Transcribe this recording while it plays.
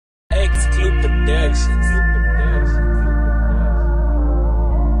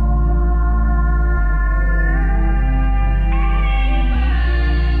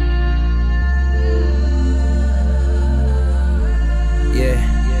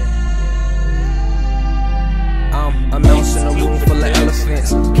A mouse in a room full of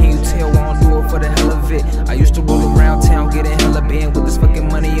elephants. Can you tell I don't do it for the hell of it? I used to roll around town getting hella bent with this fucking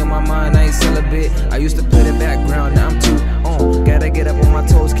money on my mind, I ain't celibate. I used to play the background, now I'm too on. Gotta get up on my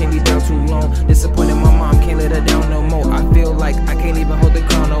toes, can't be down too long. Disappointed my mom, can't let her down no more. I feel like I can't even hold the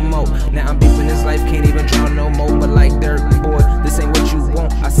crown no more. Now I'm deep in this life, can't even drown no more. But like dirt, boy, this ain't what you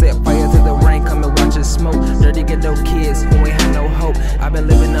want. I set fire to the rain, come and watch it smoke. Dirty ghetto kids who ain't had no hope. I've been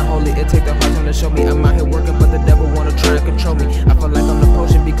living the holy, it take the hard time to show me. I'm out here working, but the devil wanna try and control me. I feel like I'm the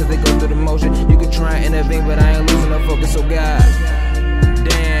potion because they go through the motion. You can try and intervene, but I ain't losing no focus, so God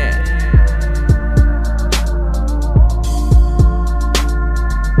damn.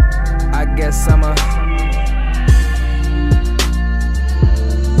 I guess I'm a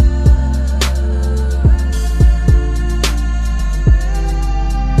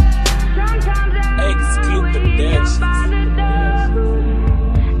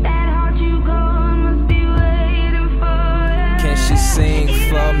sing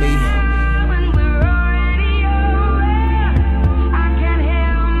for me.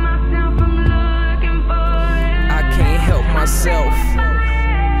 I can't help myself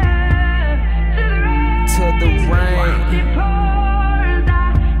to the rain.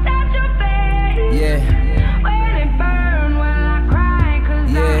 Yeah.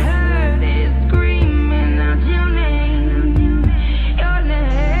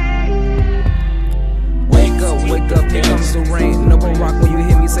 Wake up, here comes the rain. No more rock when you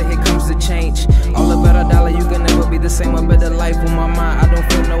hear me say here comes the change. All about a dollar, you can never be the same. A better life on my mind, I don't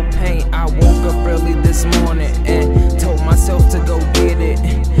feel no pain. I woke up early this morning and told myself to go get it.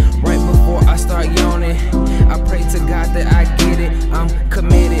 Right before I start yawning, I pray to God that I get it. I'm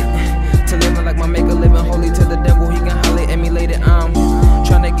committed to living like my maker, living holy to the devil. He can holler at me later. I'm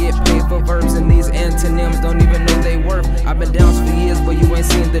trying to get paid for verbs and these antonyms don't even know they worth. I've been down for years, but you ain't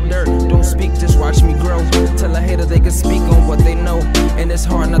seen the dirt. Don't speak, just watch me grow. Tell a hater they can speak on what they know, and it's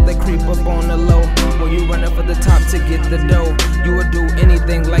hard not to creep up on the low. When you running for the top to get the dough, you would do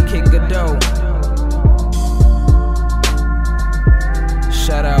anything like kick a dough.